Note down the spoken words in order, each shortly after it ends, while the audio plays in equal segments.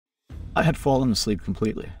I had fallen asleep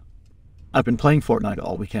completely. I've been playing Fortnite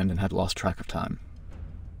all weekend and had lost track of time.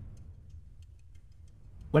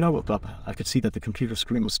 When I woke up, I could see that the computer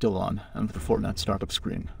screen was still on and the Fortnite startup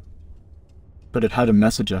screen. But it had a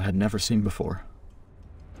message I had never seen before.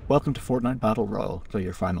 Welcome to Fortnite Battle Royale, play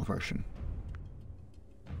your final version.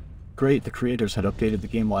 Great, the creators had updated the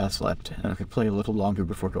game while I slept, and I could play a little longer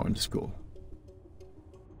before going to school.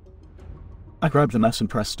 I grabbed the mouse and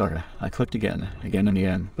pressed start. I clicked again and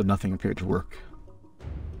again, but nothing appeared to work.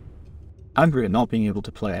 Angry at not being able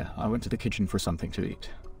to play, I went to the kitchen for something to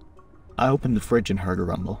eat. I opened the fridge and heard a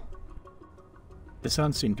rumble. The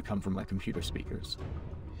sound seemed to come from my computer speakers.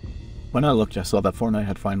 When I looked, I saw that Fortnite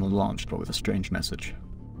had finally launched, but with a strange message.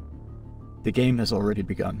 The game has already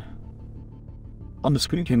begun. On the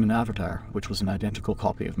screen came an avatar, which was an identical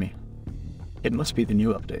copy of me. It must be the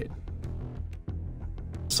new update.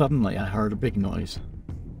 Suddenly, I heard a big noise.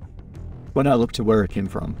 When I looked to where it came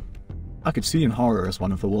from, I could see in horror as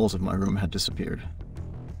one of the walls of my room had disappeared.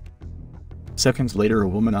 Seconds later, a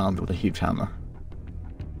woman armed with a huge hammer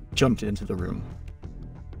jumped into the room.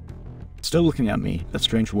 Still looking at me, that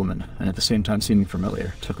strange woman, and at the same time seeming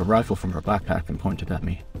familiar, took a rifle from her backpack and pointed at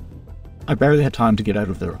me. I barely had time to get out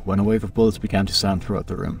of there when a wave of bullets began to sound throughout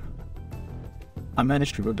the room. I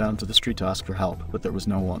managed to go down to the street to ask for help, but there was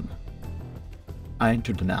no one. I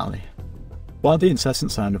entered an alley, while the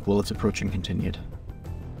incessant sound of bullets approaching continued,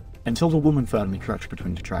 until the woman found me crouched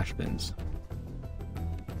between the trash bins.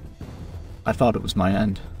 I thought it was my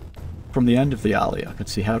end. From the end of the alley, I could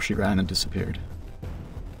see how she ran and disappeared.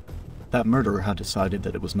 That murderer had decided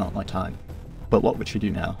that it was not my time. But what would she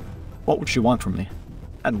do now? What would she want from me?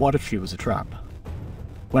 And what if she was a trap?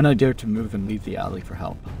 When I dared to move and leave the alley for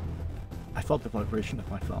help, I felt the vibration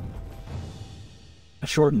of my thumb. A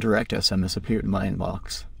short and direct SMS appeared in my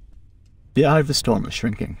inbox. The eye of the storm was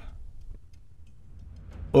shrinking.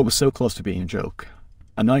 What was so close to being a joke,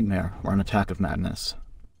 a nightmare or an attack of madness,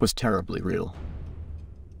 was terribly real.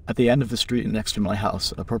 At the end of the street next to my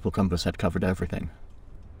house, a purple compass had covered everything.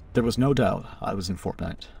 There was no doubt I was in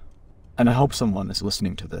Fortnite. And I hope someone is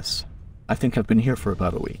listening to this. I think I've been here for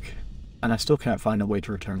about a week, and I still can't find a way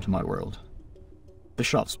to return to my world. The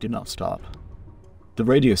shots do not stop. The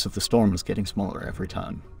radius of the storm is getting smaller every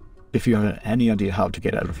time. If you have any idea how to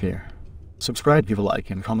get out of here, subscribe, give a like,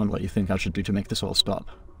 and comment what you think I should do to make this all stop.